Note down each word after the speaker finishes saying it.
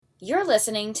You're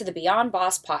listening to the Beyond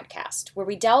Boss podcast, where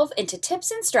we delve into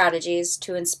tips and strategies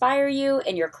to inspire you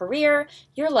in your career,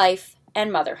 your life,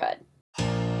 and motherhood.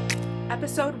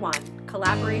 Episode 1,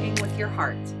 Collaborating with Your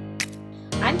Heart.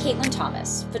 I'm Caitlin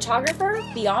Thomas, photographer,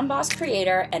 Beyond Boss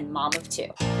creator, and mom of 2.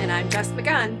 And I'm Jess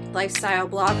McGunn, lifestyle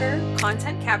blogger,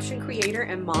 content caption creator,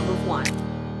 and mom of 1.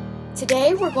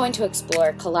 Today, we're going to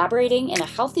explore collaborating in a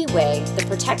healthy way that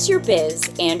protects your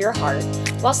biz and your heart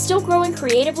while still growing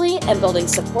creatively and building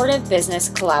supportive business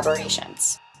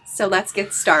collaborations. So let's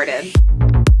get started.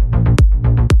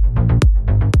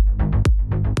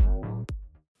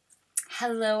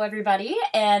 Hello, everybody,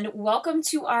 and welcome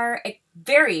to our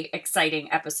very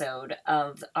exciting episode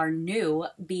of our new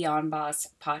Beyond Boss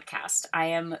podcast. I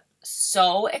am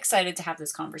so excited to have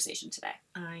this conversation today.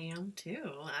 I am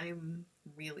too. I'm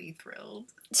really thrilled.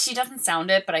 She doesn't sound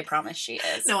it, but I promise she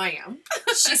is. No, I am.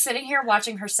 She's sitting here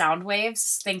watching her sound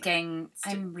waves thinking,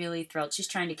 I'm really thrilled. She's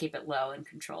trying to keep it low and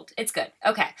controlled. It's good.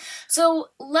 Okay. So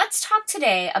let's talk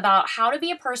today about how to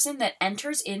be a person that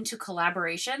enters into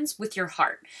collaborations with your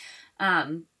heart.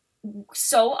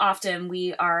 So often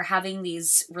we are having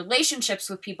these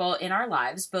relationships with people in our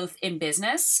lives, both in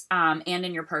business and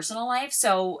in your personal life.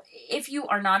 So if you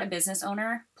are not a business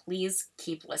owner, please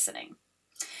keep listening.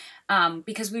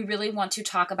 Because we really want to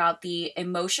talk about the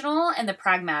emotional and the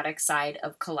pragmatic side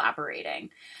of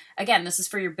collaborating. Again, this is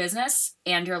for your business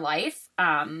and your life.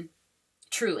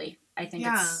 Truly, I think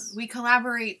we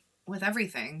collaborate with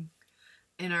everything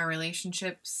in our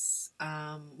relationships,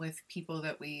 with people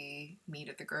that we meet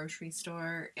at the grocery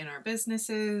store, in our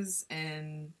businesses,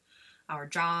 in our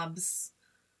jobs.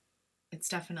 It's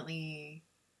definitely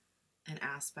an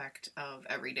aspect of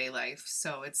everyday life.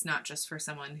 So it's not just for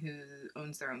someone who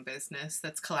owns their own business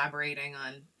that's collaborating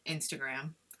on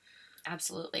Instagram.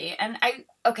 Absolutely. And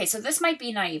so this might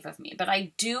be naive of me, but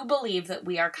I do believe that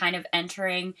we are kind of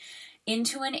entering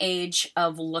into an age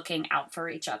of looking out for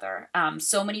each other.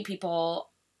 So many people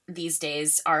these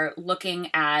days are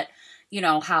looking at,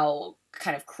 how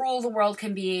kind of cruel the world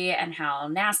can be and how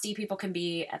nasty people can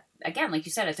be, again, like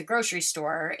you said, at the grocery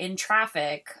store, in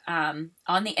traffic, on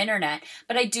the internet.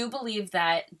 But I do believe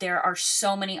that there are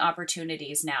so many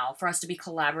opportunities now for us to be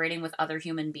collaborating with other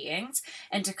human beings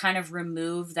and to kind of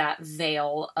remove that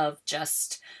veil of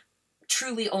just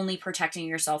truly only protecting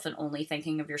yourself and only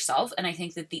thinking of yourself. And I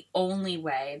think that the only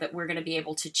way that we're going to be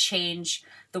able to change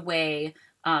the way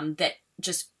that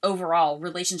just overall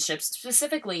relationships,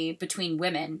 specifically between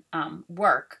women,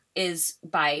 work is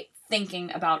by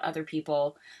thinking about other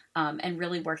people and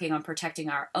really working on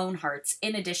protecting our own hearts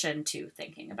in addition to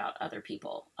thinking about other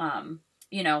people.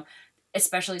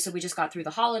 Especially, so we just got through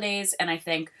the holidays, and I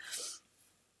think,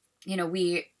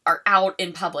 we are out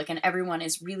in public and everyone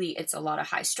is really, it's a lot of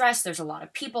high stress. There's a lot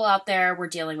of people out there. We're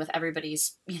dealing with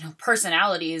everybody's,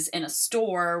 personalities in a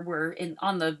store. We're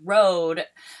on the road.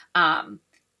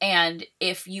 And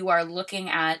if you are looking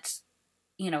at,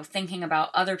 thinking about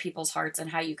other people's hearts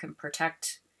and how you can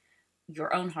protect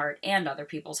your own heart and other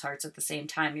people's hearts at the same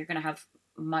time, you're going to have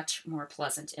much more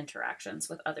pleasant interactions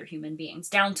with other human beings,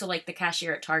 down to like the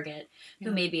cashier at Target,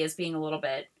 who maybe is being a little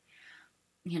bit,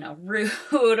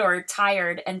 rude or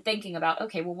tired, and thinking about,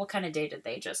 okay, well, what kind of day did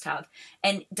they just have?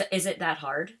 And is it that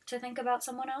hard to think about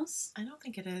someone else? I don't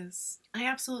think it is. I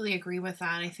absolutely agree with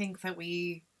that. I think that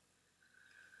we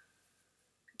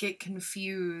get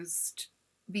confused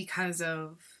because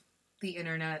of the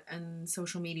internet and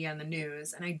social media and the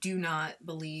news, and I do not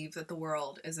believe that the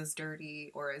world is as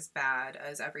dirty or as bad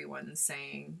as everyone's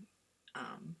saying.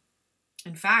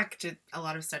 In fact, a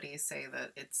lot of studies say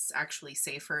that it's actually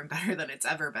safer and better than it's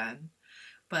ever been,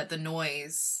 but the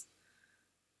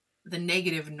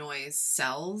negative noise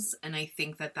sells, and I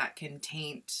think that can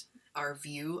taint our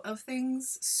view of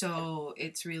things. So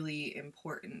it's really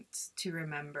important to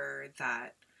remember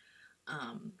that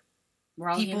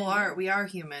we are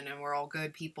human, and we're all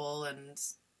good people, and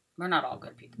we're not all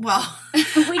good people. Well,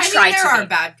 there are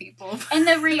bad people, and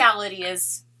the reality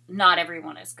is not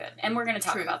everyone is good, and we're going to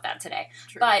talk about that today.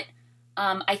 True. But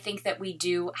I think that we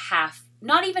do have,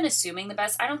 not even assuming the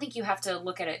best, I don't think you have to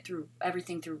look at it through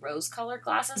everything through rose-colored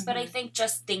glasses, but I think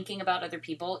just thinking about other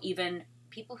people, even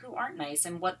people who aren't nice,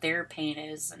 and what their pain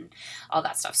is and all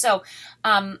that stuff. So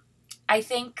I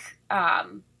think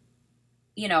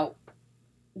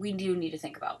we do need to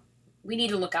think about, we need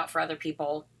to look out for other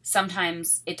people.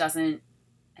 Sometimes it doesn't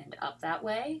end up that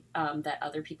way, that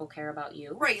other people care about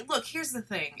you. Right. Look, here's the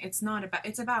thing. It's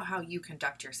about how you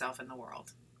conduct yourself in the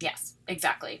world. Yes,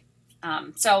 exactly.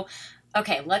 So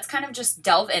Okay, let's kind of just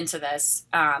delve into this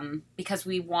because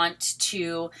we want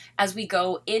to, as we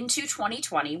go into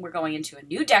 2020, we're going into a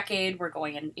new decade. We're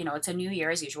going in, it's a new year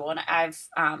as usual. And I've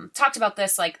talked about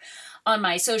this like on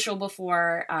my social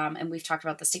before, and we've talked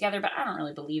about this together, but I don't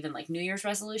really believe in like New Year's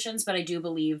resolutions, but I do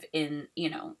believe in,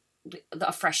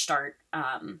 a fresh start.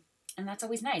 And that's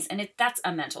always nice. And that's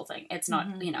a mental thing. It's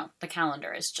not, the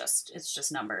calendar is it's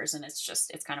just numbers and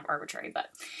it's kind of arbitrary, but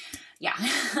yeah,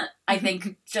 I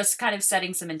think just kind of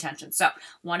setting some intentions. So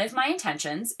one of my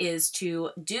intentions is to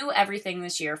do everything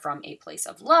this year from a place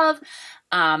of love.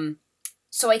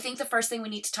 So I think the first thing we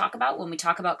need to talk about when we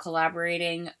talk about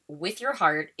collaborating with your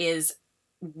heart is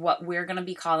what we're going to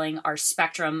be calling our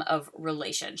spectrum of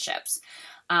relationships.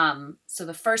 So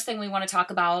the first thing we want to talk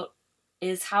about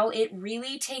is how it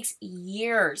really takes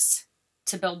years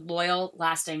to build loyal,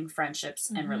 lasting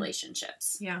friendships and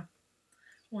relationships. Yeah.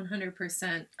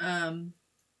 100%.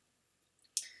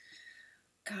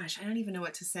 Gosh, I don't even know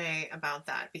what to say about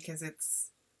that because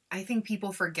I think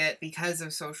people forget because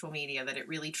of social media that it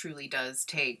really truly does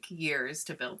take years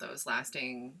to build those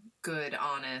lasting, good,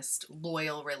 honest,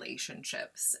 loyal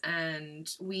relationships.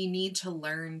 And we need to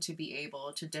learn to be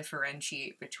able to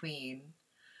differentiate between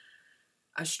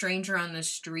a stranger on the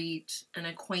street, an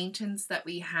acquaintance that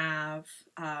we have,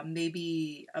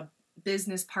 maybe a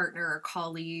business partner or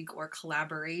colleague or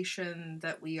collaboration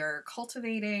that we are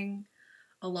cultivating,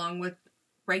 along with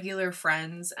regular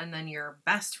friends and then your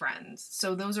best friends.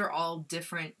 So those are all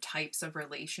different types of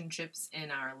relationships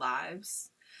in our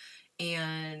lives.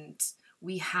 And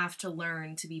we have to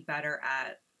learn to be better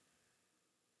at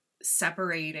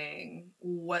separating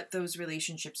what those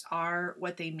relationships are,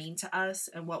 what they mean to us,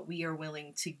 and what we are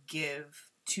willing to give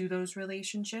to those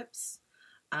relationships.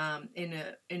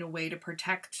 In a way to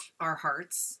protect our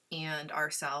hearts and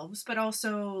ourselves, but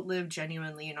also live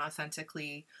genuinely and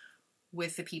authentically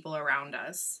with the people around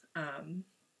us.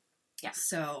 Yeah.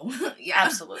 So, yeah.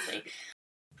 Absolutely.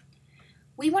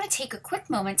 We want to take a quick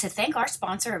moment to thank our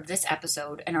sponsor of this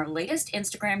episode and our latest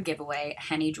Instagram giveaway,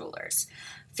 Henny Jewelers.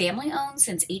 Family owned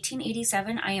since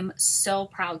 1887, I am so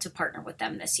proud to partner with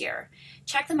them this year.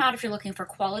 Check them out if you're looking for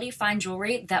quality fine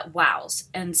jewelry that wows.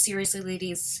 And seriously,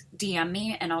 ladies, DM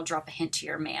me and I'll drop a hint to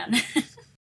your man.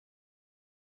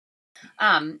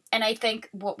 And I think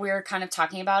what we're kind of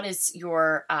talking about is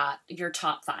your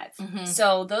top 5.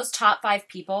 So those top 5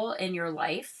 people in your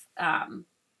life,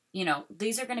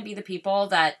 these are going to be the people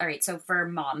that, all right, so for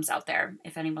moms out there,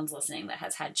 if anyone's listening that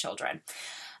has had children,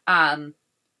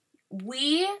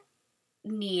 we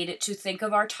need to think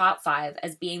of our top 5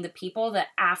 as being the people that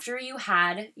after you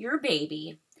had your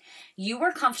baby, you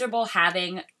were comfortable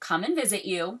having come and visit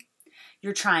you.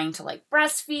 You're trying to like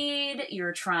breastfeed,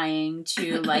 you're trying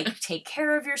to like take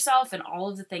care of yourself and all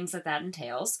of the things that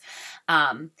entails.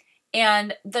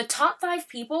 And the top 5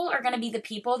 people are going to be the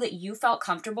people that you felt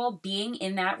comfortable being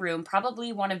in that room,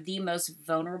 probably one of the most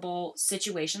vulnerable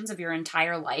situations of your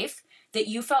entire life, that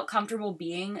you felt comfortable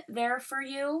being there for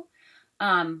you.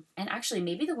 And actually,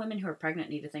 maybe the women who are pregnant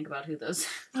need to think about who those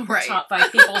top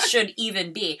 5 people should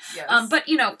even be. Yes. But,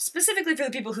 specifically for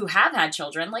the people who have had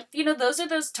children, like, those are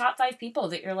those top 5 people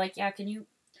that you're like, yeah, can you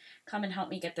come and help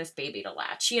me get this baby to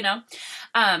latch,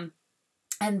 And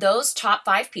those top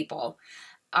 5 people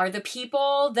are the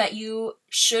people that you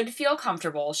should feel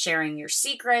comfortable sharing your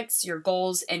secrets, your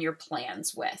goals, and your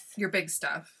plans with. Your big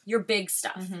stuff.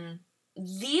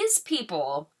 These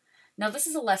people... Now, this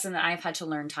is a lesson that I've had to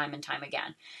learn time and time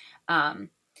again.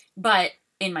 But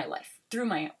in my life, through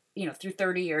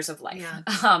 30 years of life,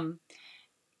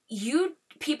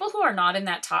 people who are not in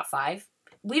that top 5,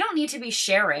 we don't need to be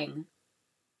sharing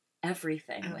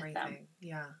everything with them.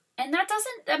 Yeah. And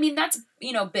that's,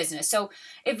 business. So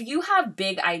if you have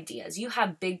big ideas, you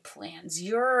have big plans,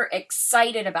 you're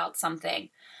excited about something,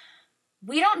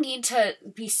 we don't need to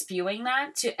be spewing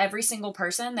that to every single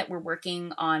person that we're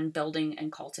working on building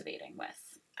and cultivating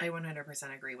with. I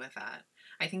 100% agree with that.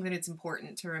 I think that it's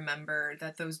important to remember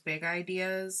that those big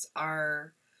ideas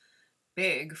are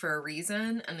big for a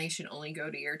reason, and they should only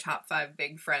go to your top 5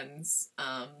 big friends,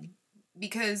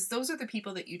 because those are the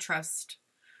people that you trust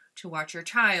to watch your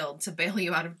child, to bail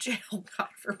you out of jail, God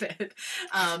forbid.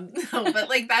 But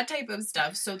like that type of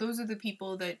stuff. So those are the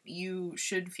people that you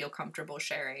should feel comfortable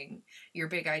sharing your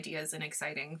big ideas and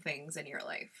exciting things in your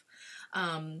life.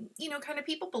 Kind of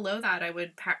people below that, I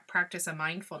would practice a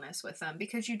mindfulness with them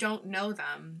because you don't know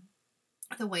them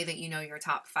the way that you know your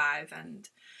top 5. And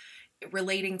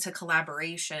relating to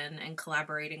collaboration and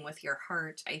collaborating with your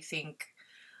heart, I think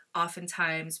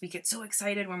oftentimes we get so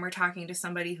excited when we're talking to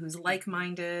somebody who's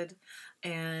like-minded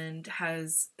and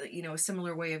has, you know, a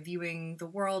similar way of viewing the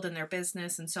world and their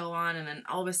business and so on. And then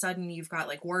all of a sudden you've got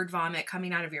like word vomit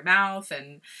coming out of your mouth,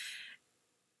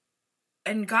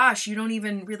 and gosh, you don't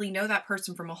even really know that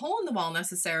person from a hole in the wall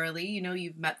necessarily. You know,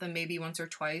 you've met them maybe once or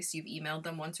twice, you've emailed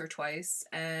them once or twice,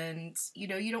 and, you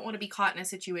know, you don't want to be caught in a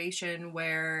situation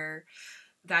where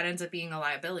that ends up being a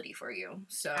liability for you.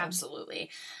 So Absolutely.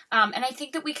 And I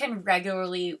think that we can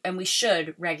regularly, and we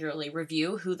should regularly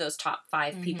review who those top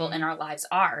 5 people in our lives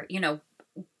are. You know,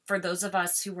 for those of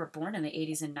us who were born in the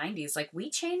 80s and 90s, like we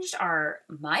changed our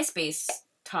MySpace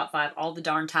top 5 all the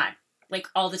darn time. Like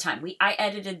all the time. I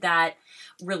edited that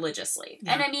religiously.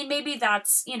 Yeah. And I mean, maybe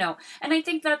that's, you know, and I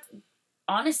think that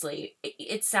honestly,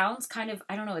 it sounds kind of,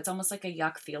 I don't know, it's almost like a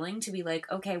yuck feeling to be like,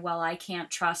 okay, well, I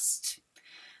can't trust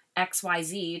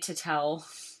XYZ to tell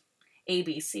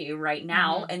ABC right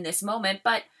now in this moment,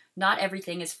 but not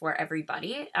everything is for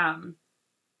everybody.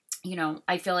 You know,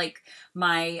 I feel like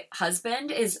my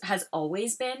husband has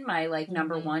always been my like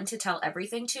number one to tell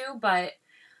everything to, but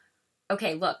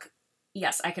okay, look,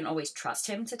 yes, I can always trust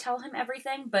him to tell him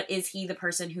everything, but is he the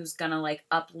person who's gonna like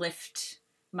uplift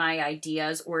my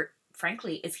ideas, or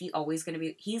frankly, is he always going to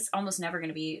be, he's almost never going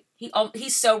to be, he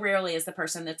so rarely is the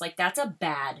person that's like, that's a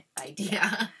bad idea.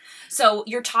 Yeah. So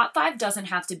your top 5 doesn't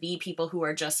have to be people who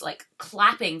are just like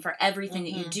clapping for everything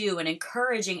that you do and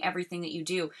encouraging everything that you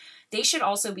do. They should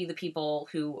also be the people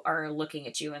who are looking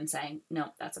at you and saying,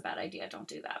 no, that's a bad idea. Don't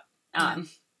do that.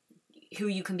 Who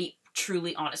you can be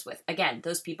truly honest with. Again,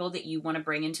 those people that you want to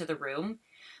bring into the room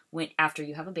after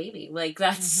you have a baby. Like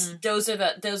that's those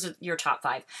are your top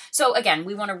 5. So again,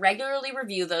 we want to regularly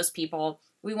review those people.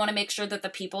 We want to make sure that the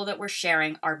people that we're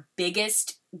sharing our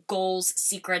biggest goals,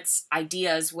 secrets,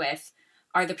 ideas with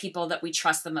are the people that we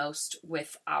trust the most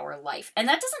with our life. And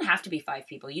that doesn't have to be 5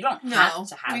 people. You don't have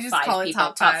to have 5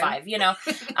 people, top 5, you know.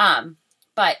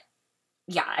 But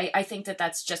yeah, I think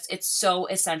that's just, it's so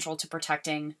essential to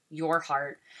protecting your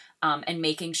heart and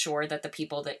making sure that the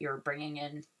people that you're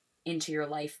bringing into your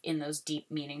life in those deep,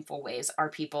 meaningful ways are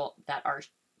people that are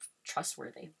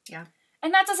trustworthy. Yeah.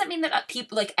 And that doesn't mean that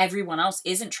people, like everyone else,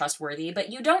 isn't trustworthy,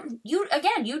 but you don't you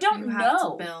know. have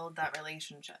to build that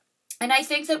relationship. And I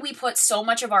think that we put so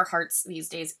much of our hearts these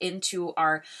days into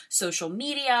our social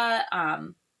media,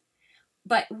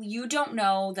 but you don't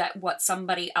know that what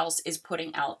somebody else is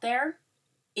putting out there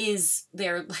is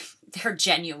their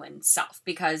genuine self,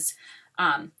 because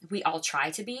we all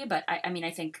try to be, but I mean, I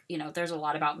think, you know, there's a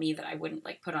lot about me that I wouldn't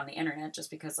like put on the internet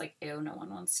just because like, ew, no one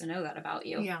wants to know that about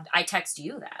you. Yeah. I text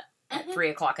you that at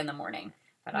 3:00 in the morning,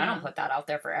 but I don't put that out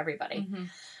there for everybody.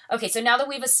 Okay. So now that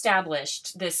we've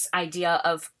established this idea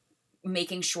of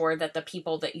making sure that the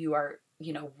people that you are,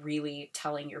 you know, really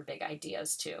telling your big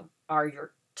ideas to are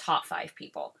your top 5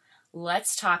 people,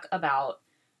 let's talk about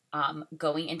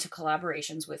going into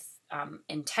collaborations with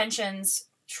intentions,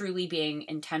 truly being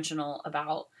intentional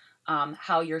about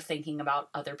how you're thinking about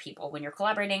other people when you're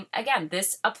collaborating. Again,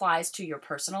 this applies to your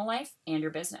personal life and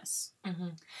your business.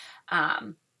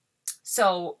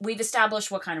 So we've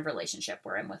established what kind of relationship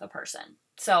we're in with a person.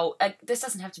 So this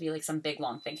doesn't have to be like some big,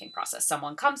 long thinking process.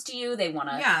 Someone comes to you, they want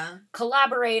to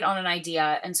collaborate on an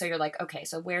idea. And so you're like, okay,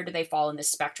 so where do they fall in this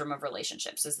spectrum of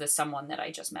relationships? Is this someone that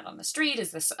I just met on the street?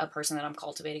 Is this a person that I'm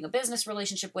cultivating a business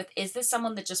relationship with? Is this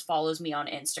someone that just follows me on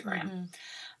Instagram?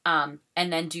 And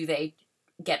then do they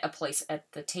get a place at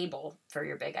the table for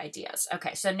your big ideas?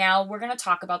 Okay, so now we're going to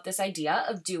talk about this idea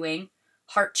of doing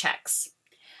heart checks.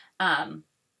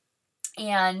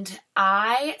 And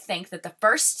I think that the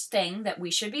first thing that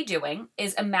we should be doing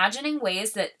is imagining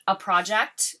ways that a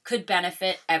project could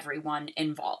benefit everyone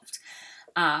involved.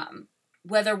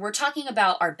 Whether we're talking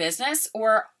about our business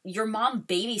or your mom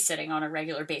babysitting on a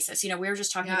regular basis. You know, we were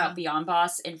just talking about Beyond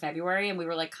Boss in February, and we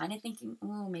were like kind of thinking,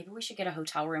 oh, maybe we should get a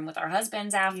hotel room with our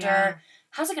husbands after. Yeah.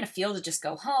 How's it going to feel to just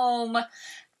go home?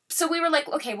 So we were like,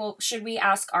 okay, well, should we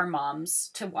ask our moms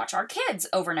to watch our kids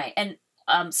overnight? And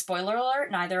spoiler alert,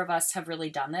 neither of us have really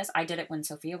done this. I did it when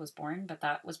Sophia was born, but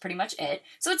that was pretty much it.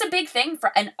 So it's a big thing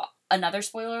for, and another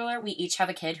spoiler alert, we each have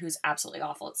a kid who's absolutely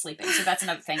awful at sleeping. So that's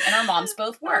another thing. And our moms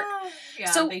both work.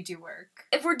 Yeah, so they do work.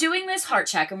 If we're doing this heart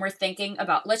check and we're thinking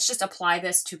about, let's just apply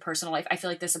this to personal life. I feel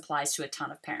like this applies to a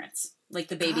ton of parents. Like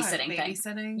the babysitting thing.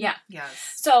 Babysitting? Yeah. Yes.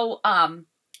 So,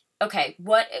 okay,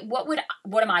 what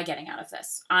am I getting out of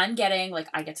this? I'm getting, like,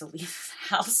 I get to leave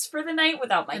the house for the night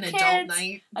without my kids.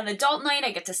 An adult night.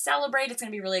 I get to celebrate. It's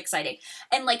going to be really exciting.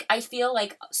 And, like, I feel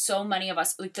like so many of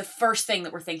us, like, the first thing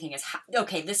that we're thinking is,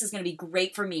 okay, this is going to be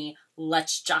great for me.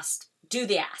 Let's just do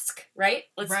the ask, right?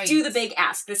 Let's do the big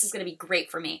ask. This is going to be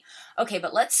great for me. Okay,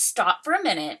 but let's stop for a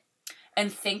minute and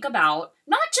think about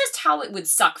not just how it would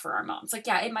suck for our moms. Like,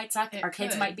 yeah, it might suck. Our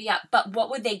kids might be up. But what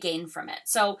would they gain from it?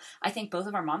 So I think both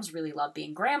of our moms really love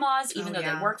being grandmas, even though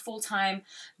they work full time.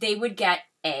 They would get,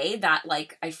 that,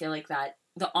 like, I feel like that,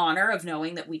 the honor of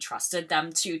knowing that we trusted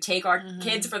them to take our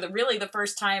kids for the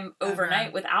first time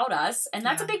overnight without us. And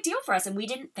that's a big deal for us. And we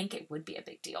didn't think it would be a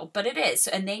big deal. But it is.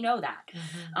 And they know that.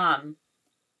 I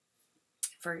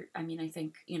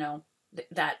think,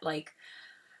 that, like,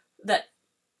 that...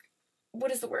 What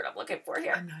is the word I'm looking for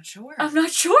here? I'm not sure.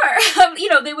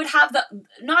 They would have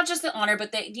not just the honor,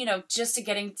 but they, just to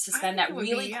getting to spend that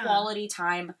really quality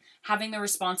time, having the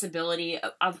responsibility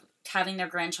of having their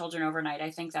grandchildren overnight. I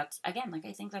think that's, again, like,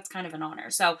 I think that's kind of an honor.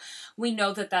 So we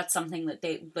know that that's something that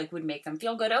they, like, would make them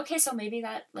feel good. Okay, so maybe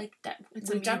that, like, that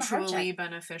it's we've done the heart check.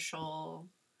 Beneficial.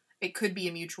 It could be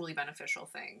a mutually beneficial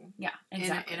thing. Yeah,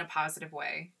 exactly. In a positive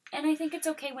way. And I think it's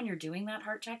okay when you're doing that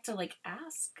heart check to, like,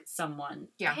 ask someone,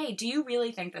 hey, do you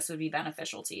really think this would be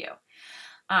beneficial to you?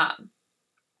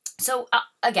 So,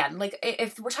 again, like,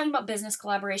 if we're talking about business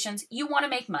collaborations, you want to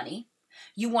make money.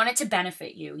 You want it to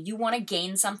benefit you. You want to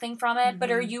gain something from it,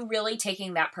 but are you really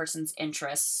taking that person's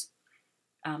interests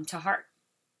to heart?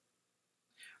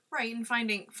 Right, and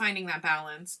finding that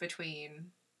balance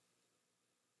between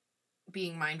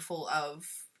being mindful of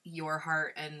your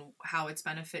heart and how it's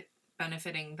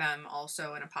benefiting them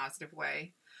also in a positive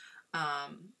way,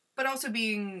 but also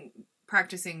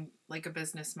practicing, like, a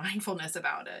business mindfulness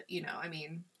about it.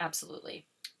 Absolutely.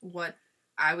 What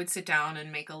I would sit down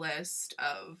and make a list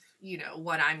of,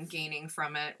 what I'm gaining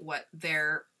from it, what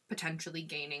they're potentially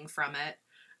gaining from it.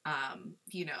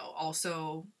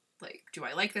 Also, like, do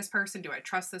I like this person? Do I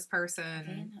trust this person? Are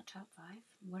they in that top 5?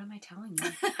 What am I telling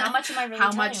them? How much am I really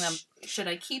telling them? How much should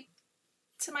I keep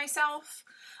to myself?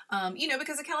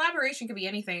 Because a collaboration could be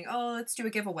anything. Oh, let's do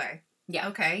a giveaway. Yeah.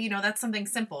 Okay. That's something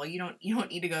simple. You don't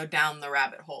need to go down the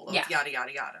rabbit hole of yada,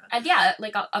 yada, yada. And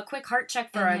like a quick heart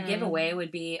check for a giveaway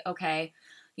would be, okay,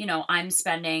 I'm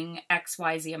spending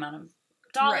XYZ amount of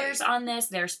dollars on this.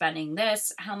 They're spending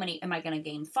this. How many am I going to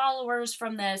gain followers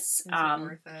from this? Is it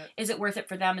worth it? Is it worth it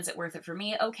for them? Is it worth it for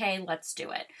me? Okay, let's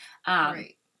do it.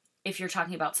 If you're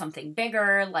talking about something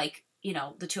bigger, like,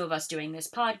 the two of us doing this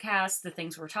podcast, the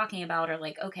things we're talking about are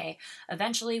like, okay,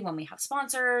 eventually when we have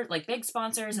sponsors, like big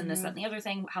sponsors and this, that, and the other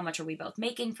thing, how much are we both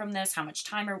making from this? How much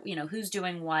time are, who's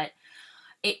doing what?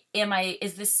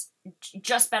 Is this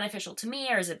just beneficial to me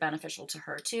or is it beneficial to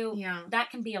her too? Yeah. That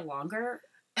can be a longer.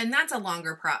 And that's a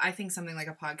longer I think something like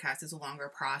a podcast is a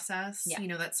longer process.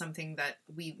 Yeah. That's something that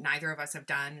neither of us have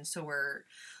done. So we're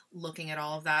looking at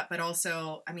all of that, but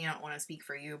also, I don't want to speak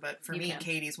for you, but for me,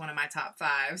 Katie's one of my top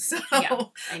 5. So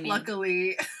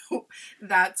luckily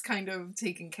that's kind of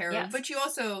taken care of. But you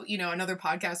also, another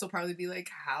podcast will probably be like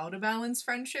how to balance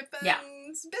friendship and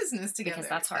business together. Because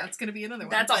that's hard. That's going to be another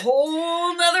one. That's a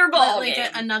whole nother ballgame.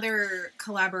 Another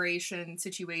collaboration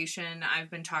situation. I've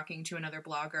been talking to another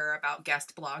blogger about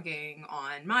guest blogging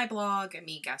on my blog and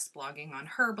me guest blogging on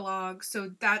her blog.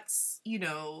 So that's,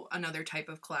 another type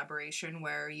of collaboration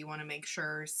where you want to make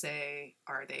sure, say,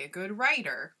 are they a good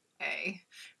writer? A.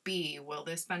 B. Will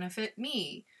this benefit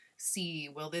me? C.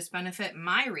 Will this benefit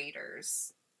my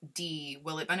readers? D.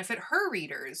 Will it benefit her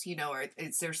readers? Or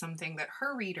is there something that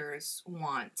her readers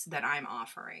want that I'm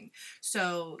offering?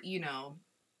 So,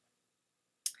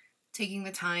 taking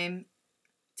the time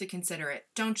to consider it.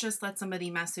 Don't just let somebody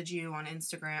message you on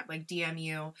Instagram, like DM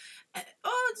you,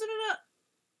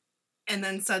 and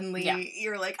then suddenly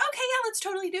you're like, okay, yeah, let's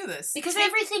totally do this. Because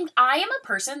I am a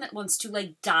person that wants to,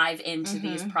 like, dive into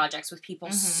these projects with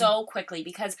people so quickly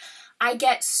because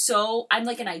I'm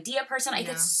like an idea person. I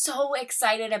get so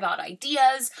excited about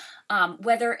ideas,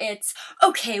 whether it's,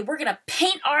 okay, we're going to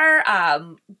paint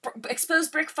our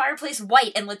exposed brick fireplace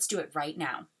white and let's do it right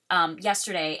now.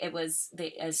 Yesterday it was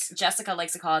as Jessica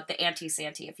likes to call it, the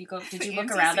anti-Santa. Did you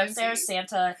look around upstairs?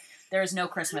 Santa, there is no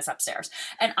Christmas upstairs.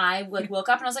 And I woke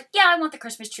up and I was like, yeah, I want the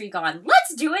Christmas tree gone.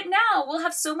 Let's do it now. We'll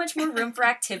have so much more room for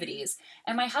activities.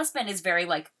 And my husband is very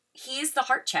like, he's the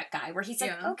heart check guy where he's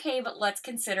like, okay, but let's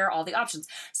consider all the options.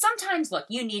 Sometimes, look,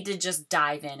 you need to just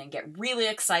dive in and get really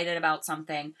excited about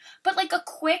something. But like a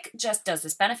quick, just does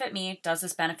this benefit me? Does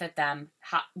this benefit them?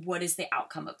 What is the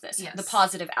outcome of this? Yes. The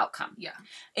positive outcome. Yeah.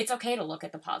 It's okay to look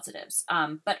at the positives.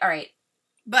 But all right.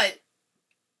 But.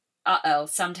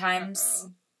 Sometimes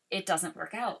it doesn't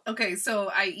work out. Okay,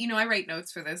 so I write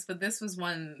notes for this, but this was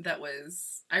one that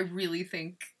I really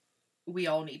think we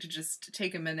all need to just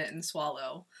take a minute and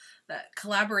swallow. That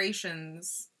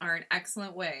collaborations are an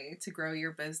excellent way to grow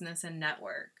your business and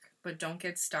network, but don't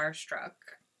get starstruck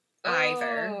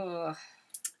either. Oh.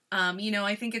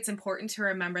 I think it's important to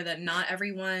remember that not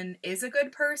everyone is a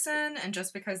good person, and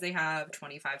just because they have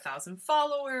 25,000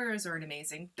 followers or an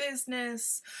amazing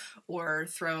business or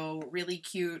throw really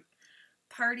cute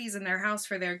parties in their house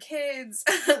for their kids,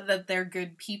 that they're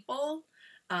good people.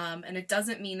 And it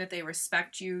doesn't mean that they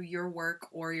respect you, your work,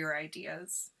 or your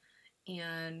ideas.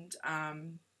 And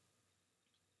I'm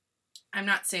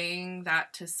not saying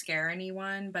that to scare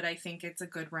anyone, but I think it's a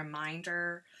good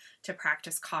reminder to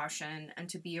practice caution and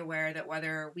to be aware that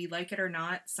whether we like it or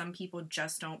not, some people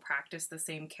just don't practice the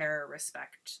same care or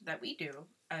respect that we do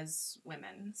as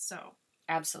women. So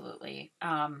Absolutely.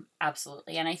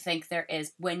 Absolutely. And I think there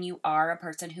is, when you are a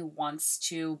person who wants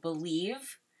to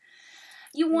believe,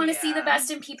 you want to see the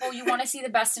best in people, you want to see the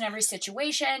best in every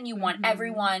situation, you want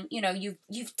everyone,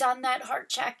 you've done that heart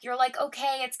check, you're like,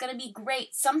 okay, it's going to be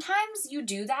great. Sometimes you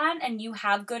do that and you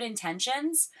have good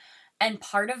intentions, and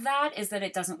part of that is that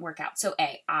it doesn't work out. So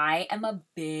I am a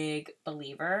big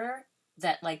believer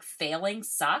that like failing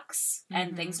sucks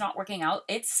and things not working out,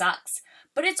 it sucks.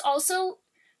 But it's also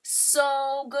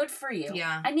so good for you.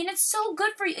 Yeah. I mean, it's so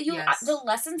good for you. Yes. The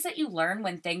lessons that you learn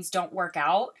when things don't work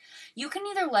out, you can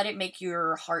either let it make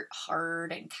your heart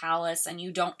hard and callous and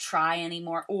you don't try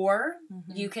anymore, or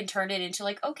you can turn it into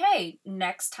like, okay,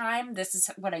 next time this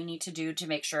is what I need to do to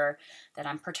make sure that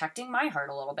I'm protecting my heart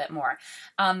a little bit more.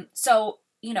 So,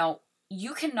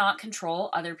 you cannot control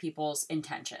other people's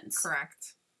intentions.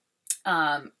 Correct.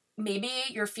 Maybe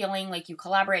you're feeling like you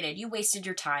collaborated, you wasted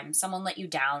your time, someone let you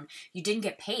down, you didn't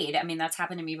get paid. I mean, that's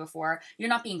happened to me before. You're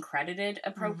not being credited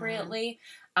appropriately.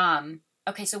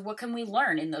 Okay, so what can we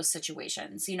learn in those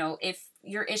situations? If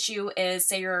your issue is,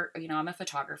 say I'm a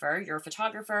photographer, you're a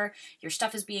photographer, your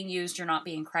stuff is being used, you're not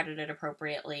being credited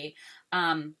appropriately.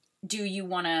 Are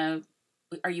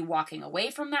you walking away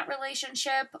from that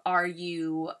relationship? Are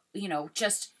you,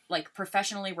 just like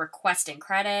professionally requesting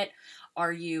credit?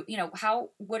 Are you,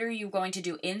 what are you going to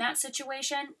do in that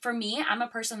situation? For me, I'm a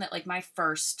person that like my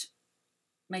first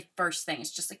thing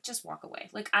is just walk away.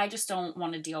 Like, I just don't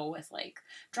want to deal with like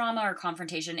drama or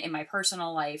confrontation in my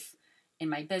personal life, in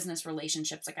my business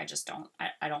relationships. Like, I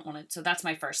don't want to. So that's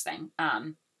my first thing.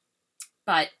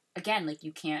 But again, like,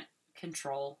 you can't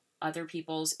control other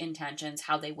people's intentions,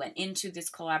 how they went into this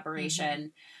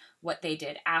collaboration, what they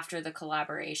did after the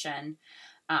collaboration.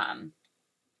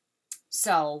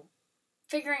 So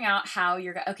figuring out how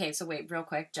okay, so wait, real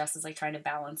quick. Jess is like trying to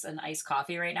balance an iced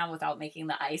coffee right now without making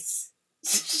the ice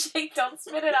shake. Don't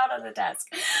spit it out on the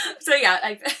desk. So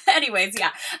yeah, anyways,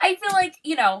 yeah. I feel like,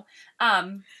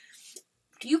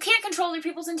 you can't control other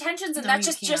people's intentions, and that's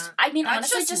I mean,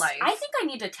 that's honestly, life. I think I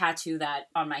need to tattoo that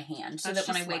on my hand so That's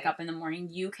that when I wake life. up in the morning,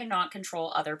 you cannot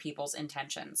control other people's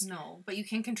intentions. No, but you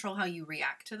can control how you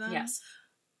react to them. Yes.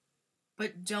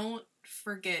 But don't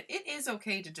forget, it is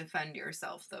okay to defend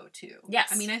yourself, though, too. Yes.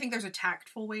 I mean, I think there's a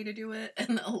tactful way to do it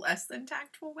and a less than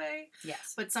tactful way.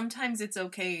 Yes. But sometimes it's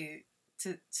okay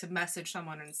to message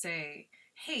someone and say,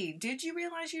 hey, did you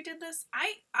realize you did this?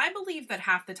 I believe that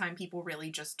half the time people really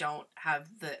just don't have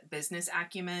the business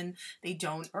acumen. They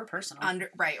don't... Or personal.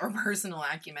 or personal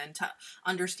acumen to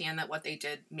understand that what they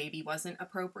did maybe wasn't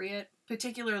appropriate.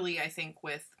 Particularly, I think,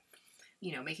 with,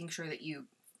 making sure that you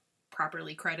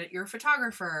properly credit your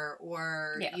photographer,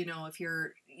 or if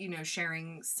you're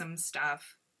sharing some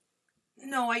stuff.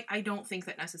 No, I don't think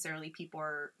that necessarily people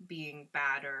are being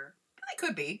bad, or they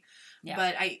could be,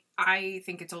 but I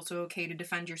think it's also okay to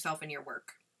defend yourself in your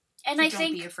work, and so I don't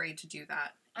think be afraid to do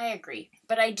that. I agree,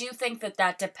 but I do think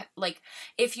that like,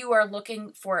 if you are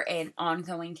looking for an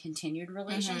ongoing continued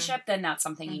relationship, then that's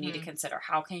something you need to consider.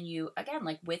 How can you, again,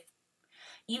 like,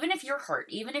 even if you're hurt,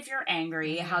 even if you're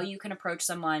angry, how you can approach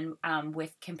someone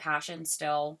with compassion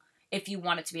still, if you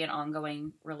want it to be an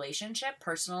ongoing relationship,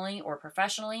 personally or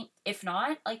professionally. If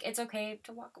not, like, it's okay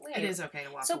to walk away. It is okay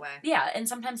to walk away. Yeah, and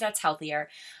sometimes that's healthier.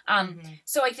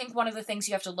 So I think one of the things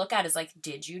you have to look at is, like,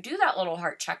 did you do that little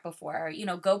heart check before?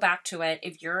 Go back to it.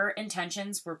 If your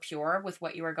intentions were pure with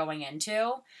what you were going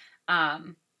into,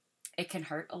 it can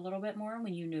hurt a little bit more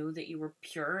when you knew that you were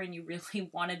pure and you really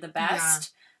wanted the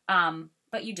best. Yeah.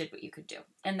 But you did what you could do.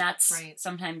 And that's right.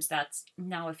 Sometimes that's,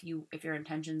 now if your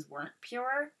intentions weren't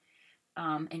pure,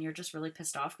 and you're just really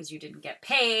pissed off because you didn't get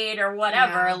paid or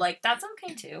whatever, like, that's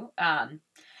okay too.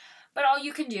 But all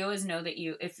you can do is know that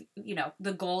if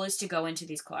the goal is to go into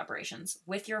these collaborations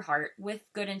with your heart, with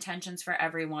good intentions for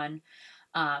everyone,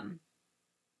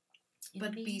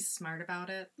 But be smart about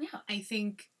it. Yeah. I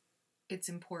think it's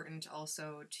important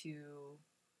also to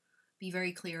be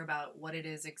very clear about what it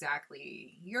is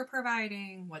exactly you're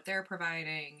providing, what they're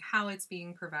providing, how it's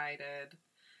being provided,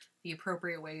 the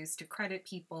appropriate ways to credit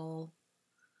people,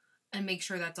 and make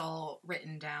sure that's all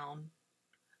written down.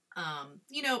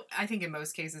 I think in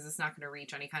most cases it's not going to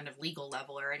reach any kind of legal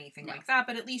level or anything like that,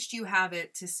 but at least you have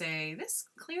it to say, this,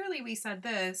 clearly we said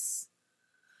this,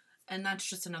 and that's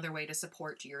just another way to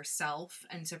support yourself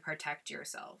and to protect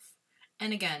yourself.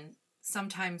 And again,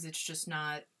 sometimes it's just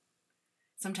not,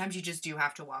 sometimes you just do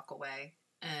have to walk away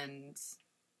and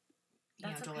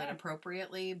handle it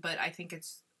appropriately, but I think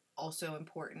it's also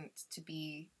important to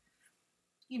be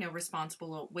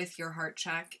responsible with your heart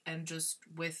check and just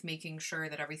with making sure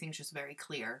that everything's just very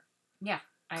clear. Yeah.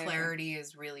 Clarity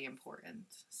is really important.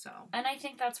 So. And I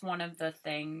think that's one of the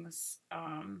things,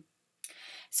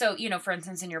 so, for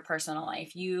instance, in your personal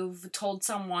life, you've told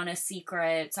someone a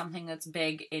secret, something that's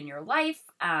big in your life,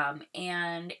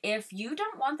 and if you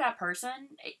don't want that person,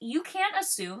 you can't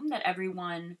assume that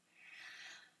everyone's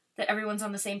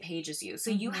on the same page as you. So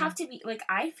you have to be,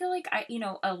 I feel like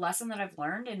a lesson that I've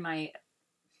learned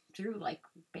through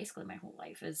basically my whole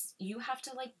life is you have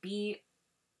to be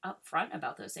upfront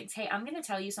about those things. Hey, I'm going to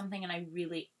tell you something, and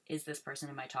is this person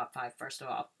in my top 5? First of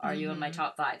all, are you in my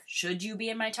top 5? Should you be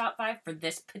in my top 5 for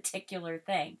this particular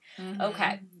thing?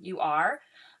 Okay, you are.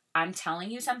 I'm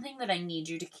telling you something that I need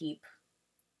you to keep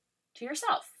to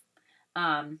yourself.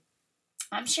 I'm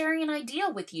sharing an idea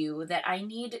with you that I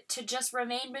need to just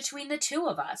remain between the two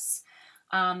of us.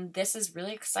 This is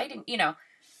really exciting,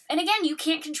 And again, you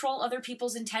can't control other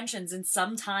people's intentions, and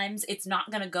sometimes it's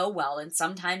not going to go well, and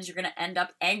sometimes you're going to end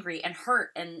up angry and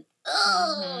hurt, and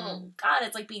God,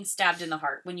 it's like being stabbed in the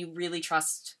heart when you really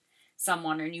trust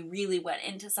someone and you really went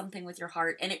into something with your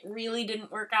heart and it really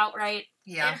didn't work out right.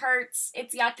 Yeah. It hurts.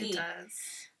 It's yucky. It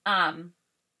does.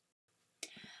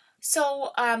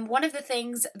 So one of the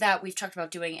things that we've talked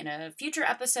about doing in a future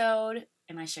episode,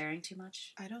 am I sharing too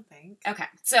much? I don't think. Okay.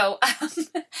 So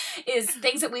is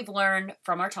things that we've learned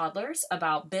from our toddlers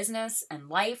about business and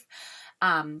life.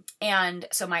 And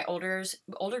so my older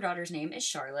daughter's name is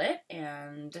Charlotte,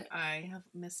 and I have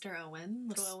Mr. Owen,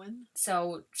 little Owen.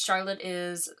 So Charlotte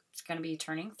is going to be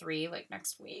turning 3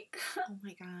 next week. Oh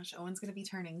my gosh. Owen's going to be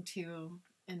turning 2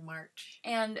 in March.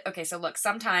 And okay, so look,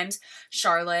 sometimes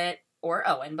Charlotte or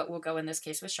Owen, but we'll go in this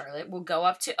case with Charlotte, will go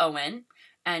up to Owen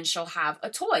and she'll have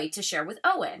a toy to share with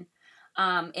Owen.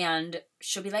 And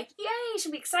she'll be like, yay,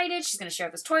 she'll be excited. She's going to share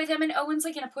this toy with him. And Owen's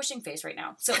in a pushing phase right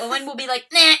now. So Owen will be like,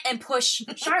 nah, and push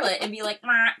Charlotte and be like,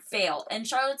 fail. And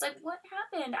Charlotte's like, what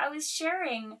happened? I was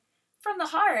sharing from the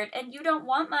heart and you don't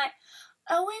want my...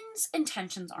 Owen's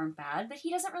intentions aren't bad, but he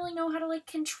doesn't really know how to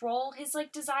control his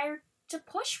desire to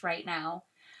push right now.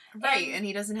 Right, and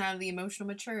he doesn't have the emotional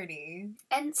maturity.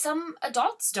 And some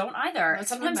adults don't either.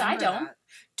 Sometimes I don't. That.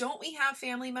 Don't we have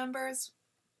family members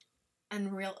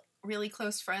and really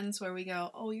close friends where we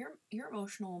go, oh, your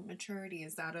emotional maturity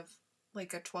is that of a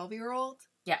 12-year-old?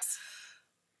 Yes.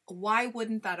 Why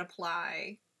wouldn't that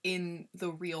apply in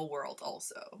the real world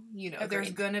also? Agreed.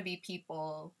 There's going to be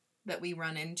people that we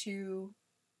run into,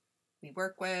 we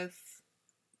work with,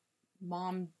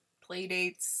 mom play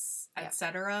dates,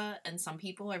 etc. And some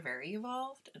people are very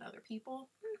evolved and other people,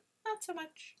 not so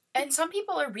much. And some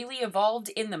people are really evolved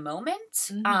in the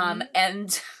moment, and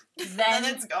then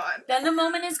it's gone. Then the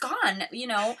moment is gone.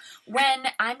 When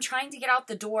I'm trying to get out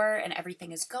the door and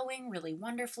everything is going really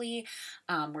wonderfully,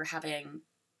 we're having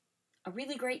a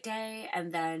really great day,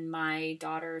 and then my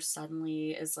daughter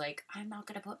suddenly is like, I'm not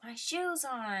going to put my shoes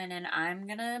on, and I'm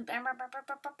going to...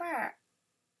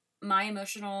 My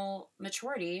emotional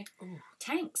maturity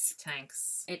tanks.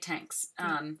 It tanks.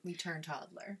 We turn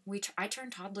toddler. I turn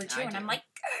toddler too, and I'm like,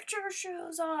 get your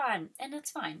shoes on, and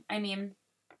it's fine. I mean,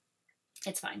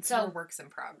 it's fine. So we're works in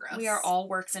progress. We are all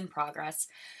works in progress.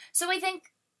 So I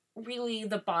think really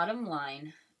the bottom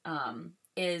line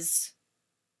is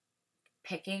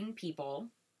picking people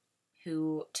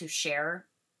to share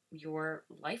your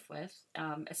life with,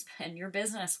 and your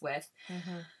business with,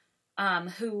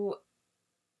 who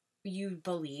you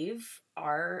believe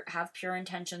have pure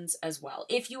intentions as well.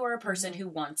 If you are a person who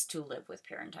wants to live with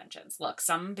pure intentions. Look,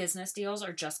 some business deals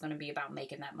are just going to be about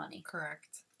making that money.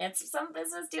 Correct. And some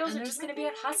business deals are just going to be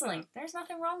about hustling. There's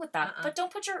nothing wrong with that. But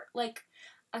don't put your,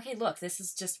 okay, look, this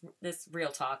is just this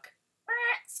real talk.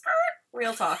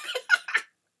 Real talk.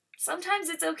 Sometimes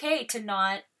it's okay to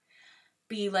not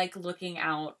be looking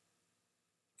out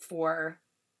for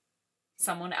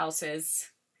someone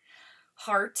else's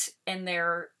heart and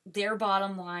their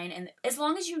bottom line, and as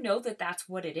long as you know that that's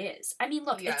what it is. I mean,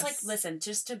 look, it's like, Yes. listen,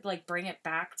 just to like bring it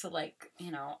back to like,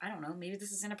 you know, I don't know, maybe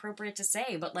this is inappropriate to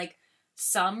say, but like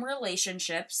some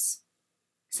relationships,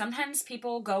 sometimes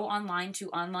people go online to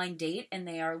online date and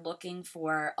they are looking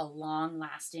for a long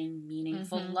lasting,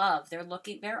 meaningful Mhm. love.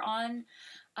 They're on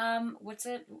what's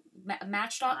it,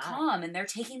 match.com, and they're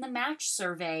taking the match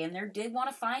survey, and they want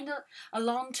to find a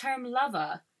long-term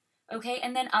lover. Okay,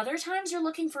 and then other times you're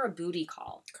looking for a booty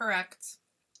call. Correct.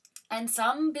 And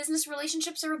some business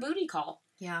relationships are a booty call.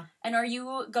 Yeah. And are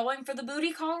you going for the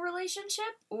booty call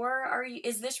relationship, or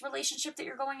is this relationship that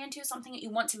you're going into something that you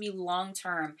want to be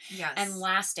long-term Yes. and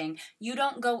lasting? You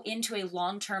don't go into a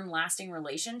long-term lasting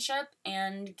relationship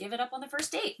and give it up on the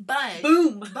first date. But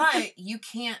Boom. But you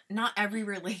can't. Not every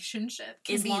relationship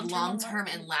can Is be long-term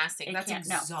and lasting. It That's can't,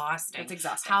 no. exhausting. It's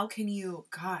exhausting. How can you?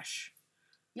 Gosh.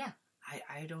 Yeah.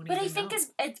 I don't. But even I think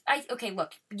know. okay.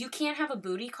 Look, you can't have a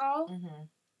booty call Mm-hmm.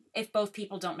 if both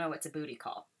people don't know it's a booty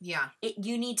call. Yeah.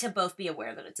 You need to both be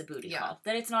aware that it's a booty Yeah. call.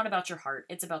 That it's not about your heart.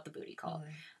 It's about the booty call.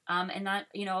 Mm-hmm. And that,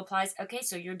 you know, applies. Okay,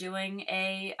 so you're doing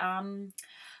a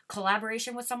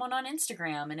collaboration with someone on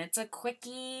Instagram, and it's a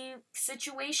quickie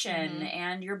situation, Mhm.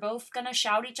 and you're both gonna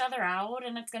shout each other out,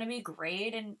 and it's gonna be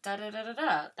great, and da da da da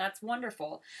da. That's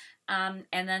wonderful. And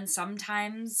then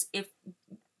sometimes if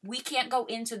we can't go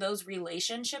into those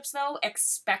relationships though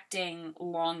expecting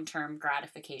long-term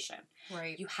gratification.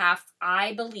 Right.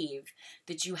 I believe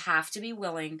that you have to be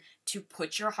willing to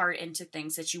put your heart into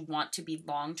things that you want to be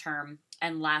long-term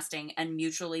and lasting and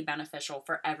mutually beneficial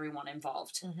for everyone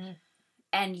involved. Mm-hmm.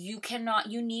 And you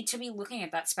need to be looking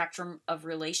at that spectrum of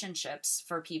relationships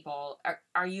for people.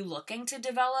 Are you looking to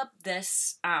develop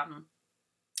this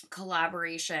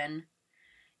collaboration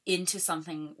into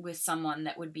something with someone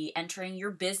that would be entering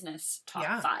your business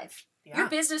top 5? Yeah. Your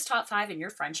business top 5 and your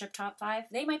friendship top 5,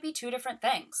 they might be two different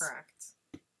things. Correct.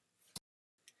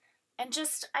 And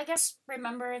just, I guess,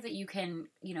 remember that you can,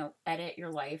 you know, edit your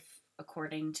life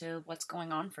according to what's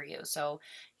going on for you. So,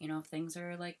 you know, if things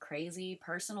are like crazy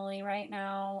personally right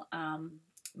now,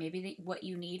 maybe what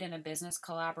you need in a business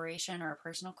collaboration or a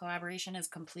personal collaboration is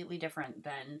completely different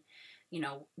than, you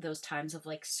know, those times of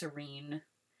like serene,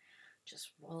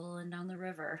 just rolling down the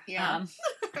river. Yeah.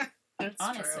 That's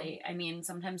honestly, true. I mean,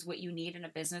 sometimes what you need in a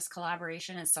business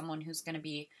collaboration is someone who's going to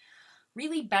be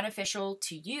really beneficial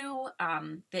to you,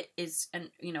 that is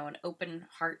an open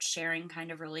heart sharing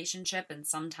kind of relationship. And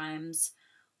sometimes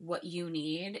what you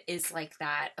need is like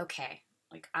that, okay,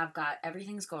 like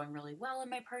everything's going really well in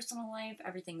my personal life,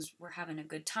 we're having a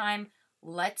good time,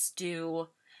 let's do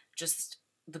just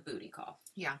the booty call.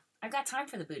 Yeah. I've got time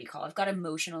for the booty call. I've got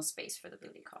emotional space for the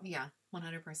booty call. Yeah,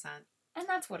 100%. And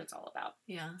that's what it's all about.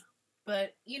 Yeah.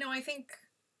 But, you know, I think,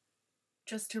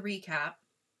 just to recap,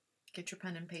 get your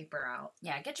pen and paper out.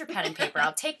 Yeah, get your pen and paper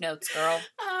out. Take notes, girl.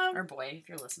 Or boy, if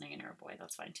you're listening and you're a boy,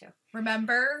 that's fine too.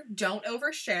 Remember, don't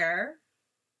overshare.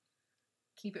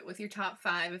 Keep it with your top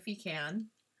 5 if you can.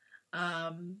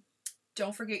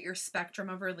 Don't forget your spectrum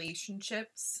of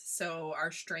relationships. So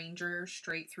our stranger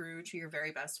straight through to your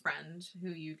very best friend who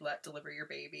you'd let deliver your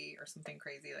baby or something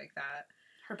crazy like that.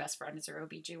 Her best friend is her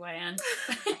OBGYN.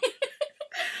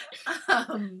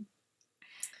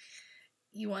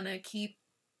 You want to keep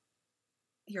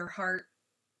your heart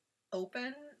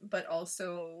open, but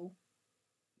also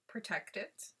protect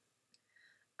it.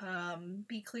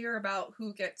 Be clear about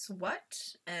who gets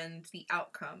what and the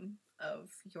outcome of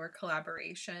your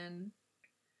collaboration.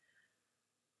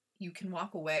 You can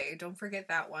walk away. Don't forget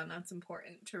that one. That's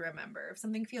important to remember. If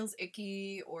something feels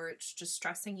icky or it's just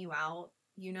stressing you out,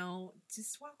 you know,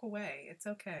 just walk away. It's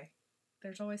okay.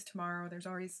 There's always tomorrow. There's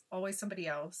always somebody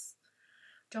else.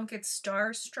 Don't get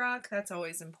starstruck. That's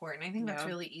always important. I think that's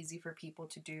really easy for people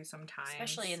to do sometimes.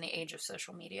 Especially in the age of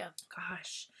social media.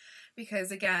 Gosh.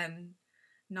 Because again,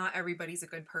 not everybody's a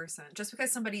good person. Just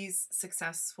because somebody's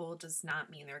successful does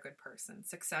not mean they're a good person.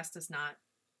 Success does not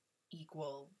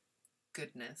equal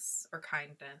goodness or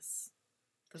kindness.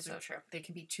 Those are true. They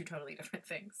can be two totally different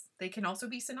things. They can also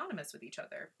be synonymous with each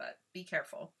other, but be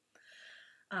careful.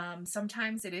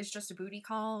 Sometimes it is just a booty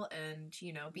call, and,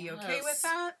 you know, be okay with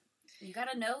that. You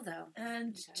gotta know, though.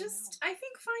 And just, I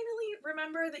think, finally,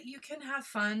 remember that you can have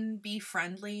fun, be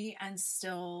friendly, and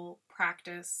still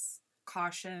practice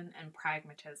caution and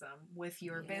pragmatism with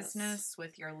your business,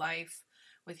 with your life,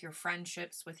 with your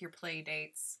friendships, with your play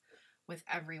dates, with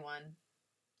everyone.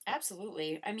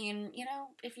 Absolutely. I mean, you know,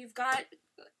 if you've got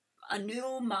a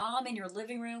new mom in your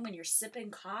living room and you're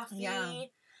sipping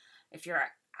coffee, if you're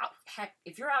out, heck,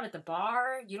 if you're out at the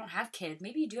bar, you don't have kids,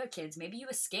 maybe you do have kids, maybe you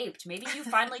escaped, maybe you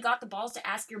finally got the balls to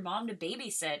ask your mom to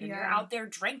babysit and you're out there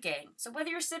drinking. So whether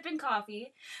you're sipping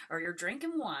coffee or you're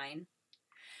drinking wine,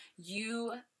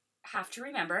 you have to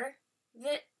remember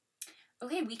that,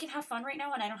 okay, we can have fun right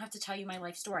now and I don't have to tell you my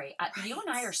life story. You and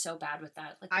I are so bad with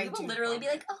that. Like, we will literally be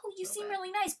like, oh, you seem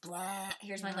really nice. Blah,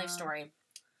 here's my life story.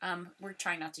 We're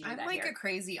trying not to do that. I'm like here. a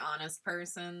crazy honest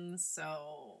person,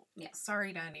 so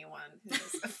sorry to anyone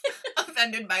who's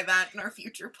offended by that in our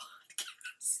future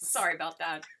podcasts. Sorry about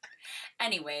that.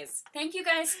 Anyways, thank you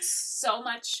guys so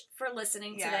much for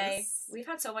listening today. We've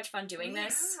had so much fun doing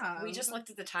this. We just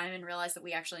looked at the time and realized that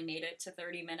we actually made it to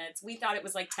 30 minutes. We thought it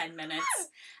was like 10 minutes.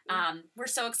 We're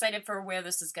so excited for where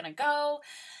this is going to go.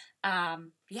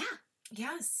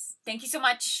 Yes. Thank you so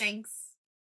much. Thanks.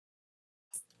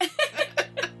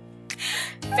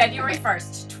 February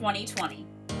 1st, 2020.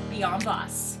 Beyond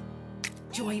Boss.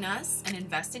 Join us and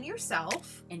invest in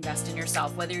yourself. Invest in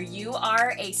yourself. Whether you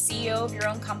are a CEO of your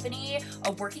own company,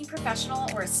 a working professional,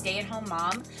 or a stay-at-home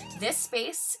mom, this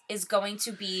space is going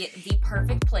to be the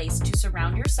perfect place to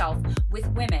surround yourself with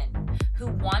women who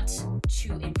want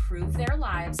to improve their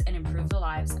lives and improve the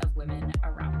lives of women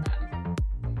around them.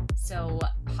 So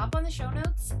hop on the show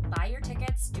notes, buy your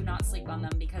tickets, do not sleep on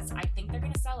them because I think they're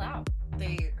going to sell out.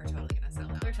 They are totally going to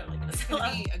sell out. They're totally going to sell out.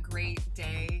 It's going to be a great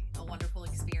day, a wonderful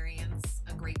experience,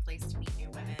 a great place to meet new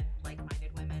women, like-minded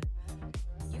women.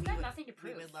 You've got nothing to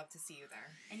prove. We would love to see you there.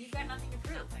 And you've got nothing to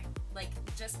prove. Nothing. Like,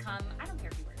 just come. I don't care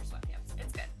if you wear your sweatpants.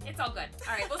 It's good. It's all good.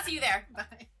 All right, we'll see you there.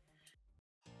 Bye.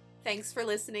 Thanks for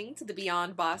listening to the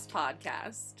Beyond Boss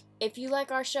podcast. If you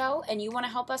like our show and you want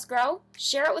to help us grow,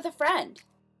 share it with a friend.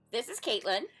 This is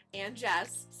Caitlin. And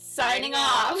Jess. Signing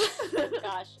off.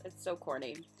 Gosh, it's so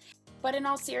corny. But in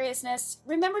all seriousness,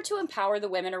 remember to empower the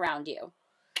women around you.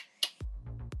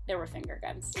 There were finger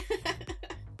guns.